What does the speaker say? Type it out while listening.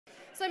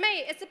So,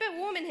 mate, it's a bit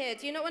warm in here.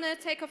 Do you not want to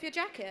take off your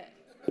jacket?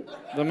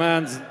 The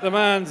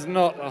man's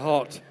not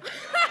hot.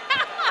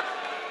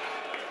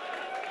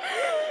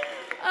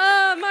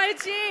 Oh, my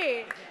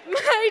G.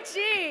 My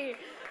G.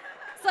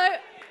 So,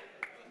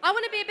 I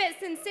want to be a bit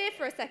sincere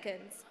for a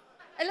second.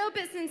 A little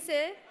bit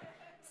sincere.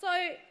 So,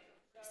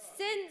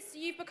 since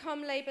you've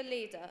become Labour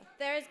leader,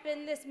 there has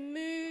been this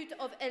mood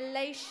of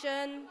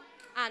elation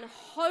and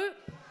hope.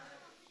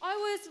 I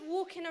was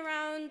walking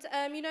around,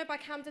 you know, by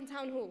Camden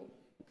Town Hall,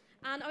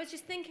 and I was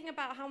just thinking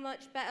about how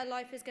much better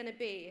life is going to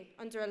be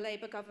under a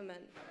Labour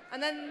government.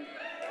 And then,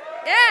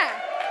 yeah.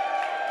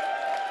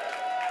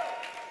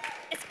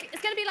 It's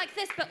going to be like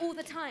this, but all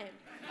the time.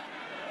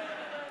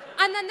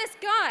 And then this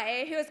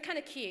guy, who was kind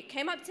of cute,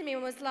 came up to me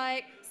and was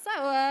like, so,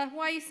 why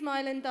are you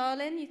smiling,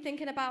 darling? You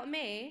thinking about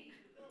me?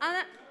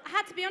 And I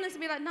had to be honest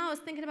and be like, no, I was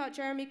thinking about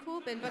Jeremy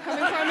Corbyn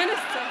becoming Prime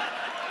Minister.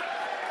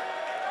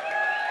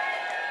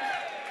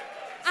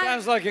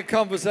 Sounds like a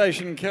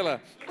conversation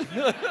killer.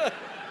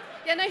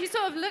 Yeah, no, he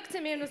sort of looked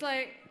at me and was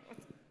like,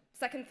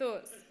 second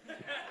thoughts.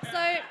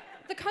 So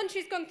the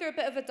country's gone through a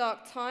bit of a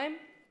dark time.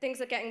 Things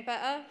are getting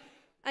better.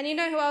 And you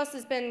know who else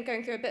has been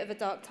going through a bit of a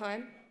dark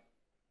time?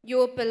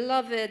 Your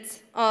beloved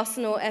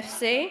Arsenal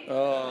FC.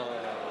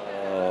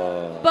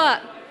 Oh.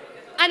 But,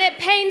 and it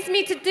pains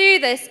me to do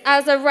this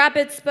as a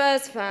rabid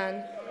Spurs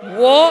fan.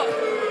 What?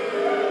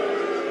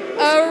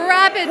 A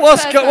rabid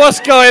Spurs fan. What's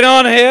going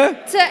on here?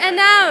 To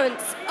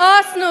announce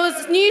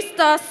Arsenal's new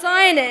star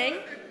signing.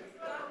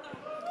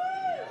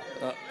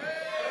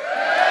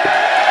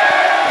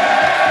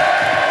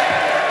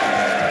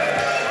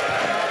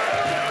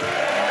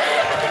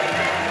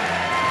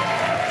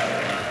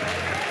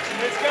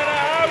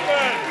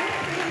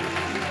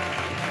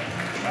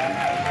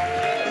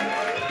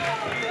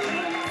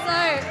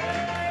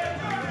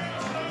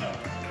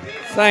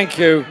 Thank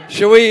you.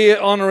 Shall we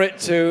honour it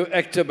to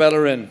Hector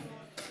Bellerin?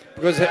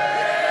 Because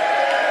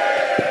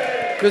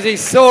he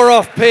saw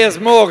off Piers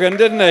Morgan,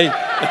 didn't he?